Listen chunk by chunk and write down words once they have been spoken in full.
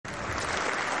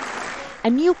a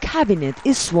new cabinet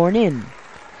is sworn in.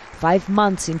 5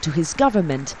 months into his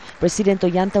government, President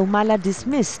Ollanta Humala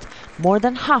dismissed more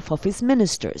than half of his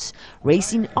ministers,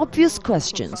 raising obvious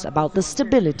questions about the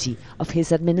stability of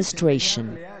his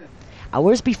administration.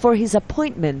 Hours before his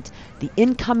appointment, the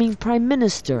incoming prime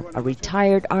minister, a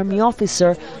retired army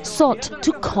officer, sought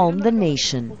to calm the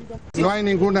nation.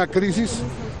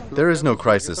 There is no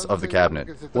crisis of the cabinet.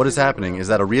 What is happening is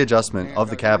that a readjustment of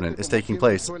the cabinet is taking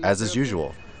place, as is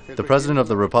usual. The President of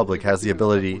the Republic has the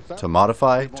ability to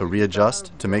modify, to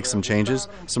readjust, to make some changes,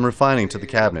 some refining to the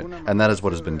cabinet, and that is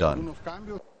what has been done.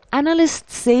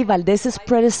 Analysts say Valdes's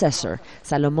predecessor,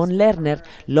 Salomón Lerner,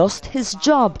 lost his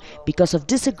job because of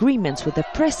disagreements with the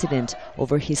president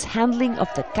over his handling of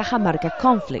the Cajamarca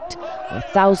conflict, where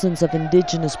thousands of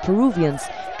indigenous Peruvians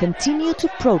continue to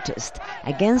protest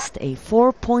against a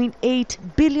 $4.8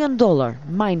 billion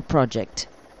mine project.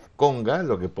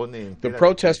 The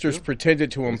protesters pretended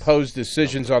to impose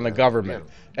decisions on the government.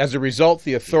 As a result,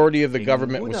 the authority of the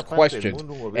government was questioned,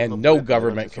 and no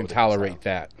government can tolerate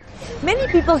that.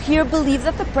 Many people here believe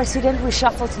that the president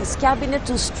reshuffled his cabinet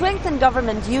to strengthen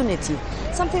government unity,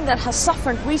 something that has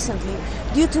suffered recently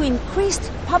due to increased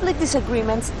public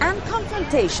disagreements and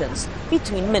confrontations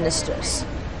between ministers.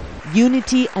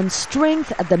 Unity and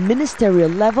strength at the ministerial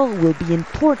level will be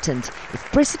important if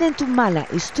President Humala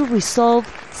is to resolve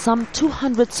some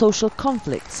 200 social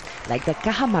conflicts, like the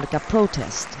Cajamarca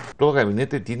protest.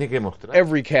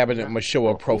 Every cabinet must show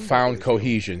a profound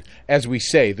cohesion. As we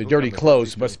say, the dirty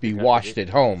clothes must be washed at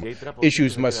home.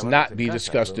 Issues must not be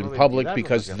discussed in public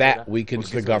because that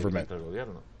weakens the government.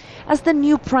 As the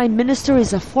new prime minister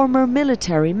is a former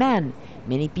military man,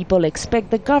 many people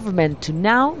expect the government to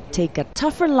now take a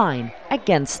tougher line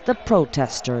against the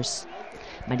protesters.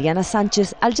 Mariana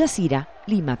Sanchez, Jazeera,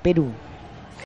 Lima, Peru.